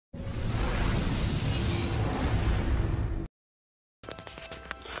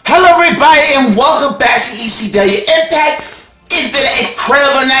everybody, and welcome back to ECW Impact. It's been an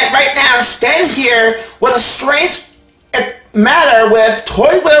incredible night right now. I'm standing here with a strange matter with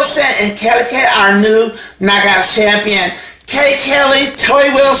Tori Wilson and Kelly Kelly, our new Knockout champion. Kelly Kelly,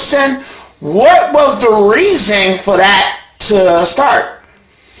 Tori Wilson, what was the reason for that to start?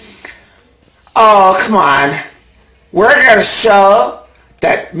 Oh, come on. We're going to show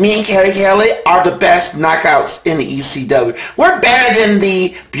that me and Kelly Kelly are the best knockouts in the ECW. We're better than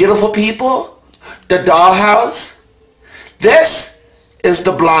the Beautiful People, the Dollhouse. This is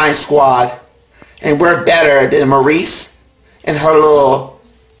the Blind Squad. And we're better than Maurice and her little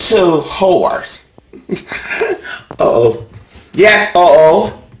two whores. Uh-oh. Yes,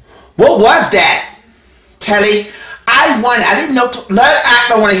 uh-oh. What was that? Kelly, I won. I didn't know. I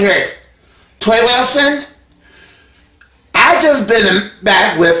don't want to hear it. Tori Wilson, I just been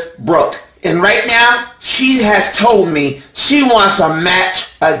back with Brooke, and right now she has told me she wants a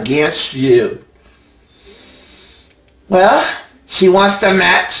match against you. Well, she wants the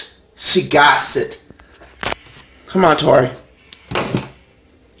match. She got it. Come on, Tori.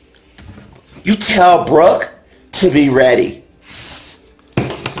 You tell Brooke to be ready.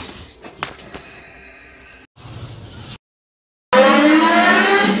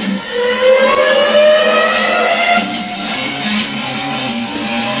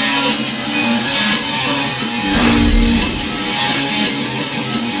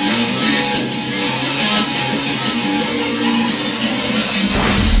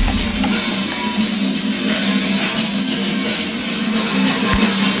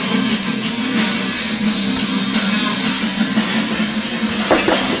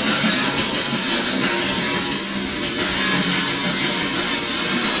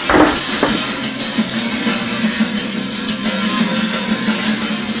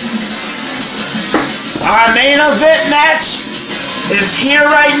 Our main event match is here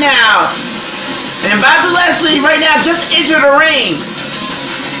right now. And Bobby Leslie right now just entered the ring.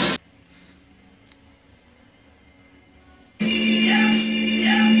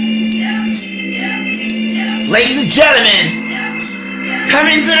 Ladies and gentlemen,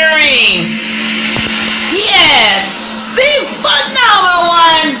 coming to the ring. Yes, the phenomenal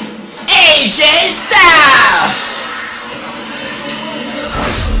one, AJ Styles.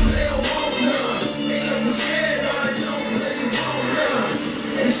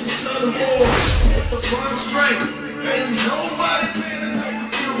 Ain't nobody better than you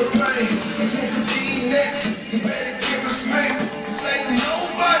feel the pain. You can be next, you better give respect. Cause ain't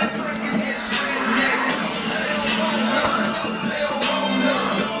nobody breaking his neck. They don't want none, they don't want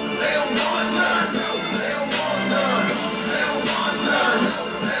none, they don't want none, they don't want none, they don't want none,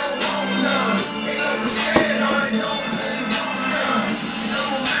 they don't want none. Ain't nothing scared on it, don't really want none. No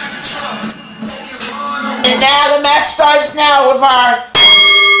Mack truck, don't get run on. And now the match starts now with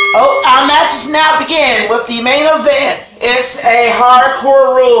our matches now begin with the main event. It's a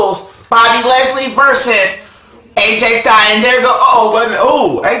Hardcore Rules Bobby Leslie versus AJ Styles. And there go. Oh, wait a minute.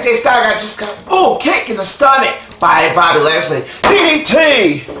 Oh, AJ Styles kick in the stomach by Bobby Leslie.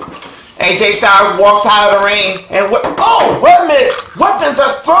 DDT. AJ Styles walks out of the ring and wait a minute. Weapons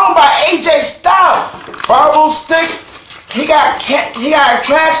are thrown by AJ Styles. Barbell sticks. He got a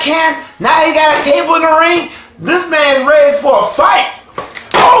trash can. Now he got a table in the ring. This man's ready for a fight.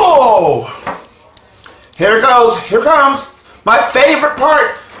 Oh! Here it goes. Here comes my favorite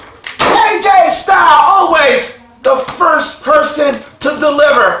part. AJ Styles, always the first person to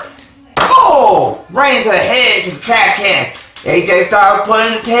deliver. Oh! Right into the head of the trash can. AJ Styles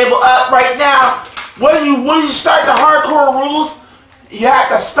putting the table up right now. When you start the Hardcore Rules, you have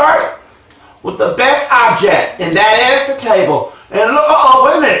to start with the best object, and that is the table. And look,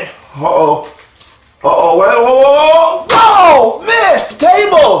 wait a minute. Whoa! Missed the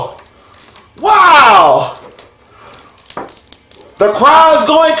table! Wow! The crowd's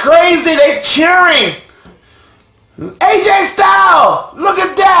going crazy. They're cheering. AJ Styles! Look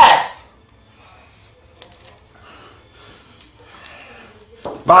at that!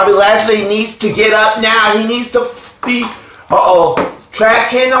 Bobby Lashley needs to get up now. He needs to be...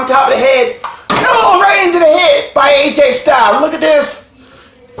 Trash can on top of the head. Oh, right into the head by AJ Styles. Look at this.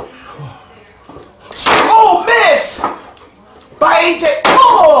 Oh, miss! By AJ.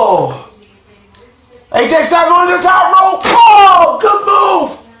 Oh! AJ Styles going to the top rope. Oh, good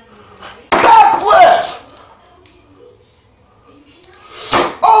move. Backflips.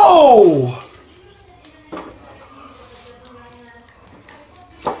 Oh!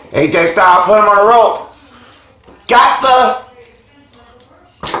 AJ Styles put him on the rope. Got the...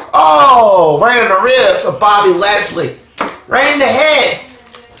 Oh! Right in the ribs of Bobby Lashley. Right in the head.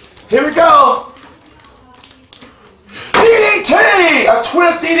 Here we go. DDT! A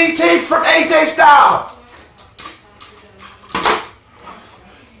twisty DDT from AJ Styles.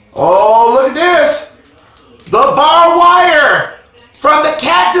 Oh, look at this. The barbed wire from the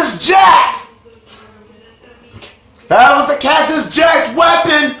Cactus Jack. That was the Cactus Jack's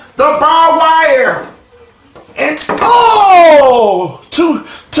weapon, the barbed wire. And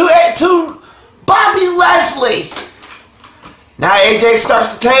to Bobby Leslie. Now AJ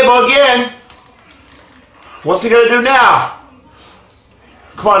starts the table again. What's he gonna do now?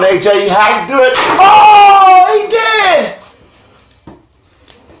 Come on, AJ, you have to do it. Oh, he did!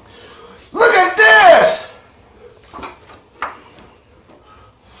 Look at this!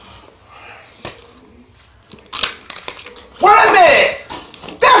 Wait a minute!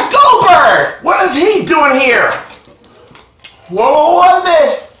 That's Goldberg! What is he doing here? Whoa, wait a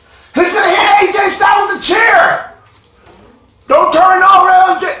minute! He's gonna hit AJ Styles with the chair! Don't turn over,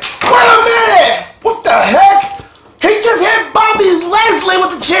 AJ! Wait a minute! What the heck? He just hit Bobby Leslie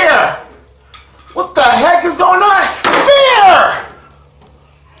with the chair! What the heck is going on? Spear!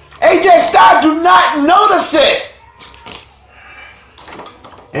 AJ Styles do not notice it!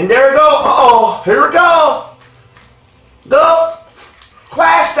 And there we go. Uh-oh, here we go. The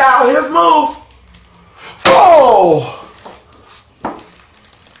Clash style, here's the move. Oh!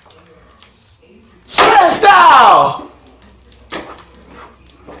 Smash style!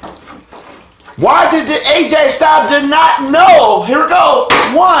 Why did the AJ Styles did not know? Here we go.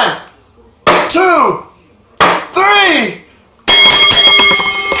 1, 2, 3.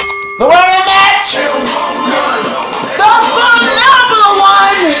 The winning match. The phenomenal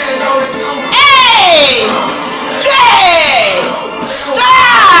one. AJ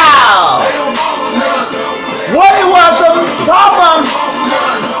Styles. What was the problem?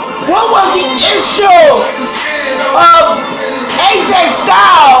 What was the issue of AJ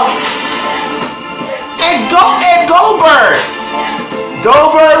Styles and Goldberg?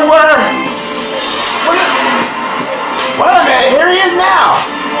 Goldberg were... Wait a minute, here he is now.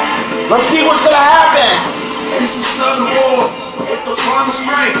 Let's see what's gonna happen.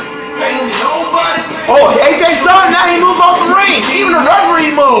 Oh, AJ Styles, now he moved off the ring. Even the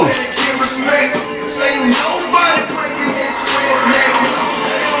referee moved.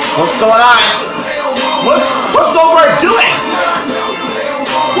 What's going on? What's Goldberg doing?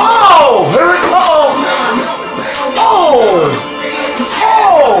 Whoa! Here we go. Oh!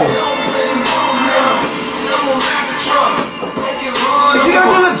 Oh! Is he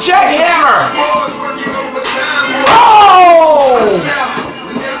gonna do the jackhammer? Oh!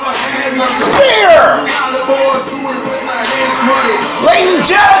 Spear! Ladies and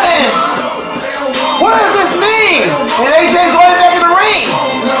gentlemen, what does this mean? And AJ's going back in the ring.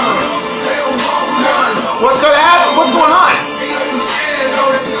 What's gonna happen? What's going on?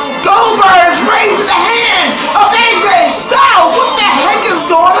 Goldberg's raising the hand of AJ Styles. What the heck is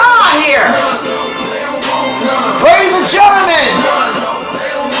going on here? Ladies and gentlemen,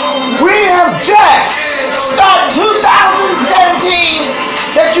 we have just started 2017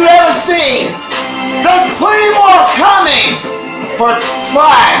 that you've ever seen. There's plenty more coming for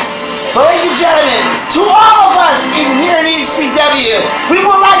Flash. But ladies and gentlemen, to all of us in here in ECW, we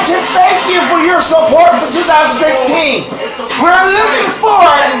would like to thank you for your support for 2016. We're looking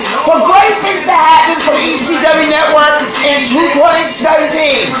forward for great things to happen for the ECW Network in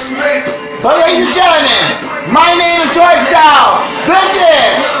 2017. But ladies and gentlemen, my name is Joyce Dow. This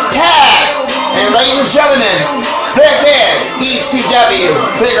is Taz. And ladies and gentlemen, this is ECW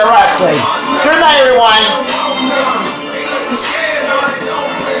Bigger Wrestling. Good night, everyone.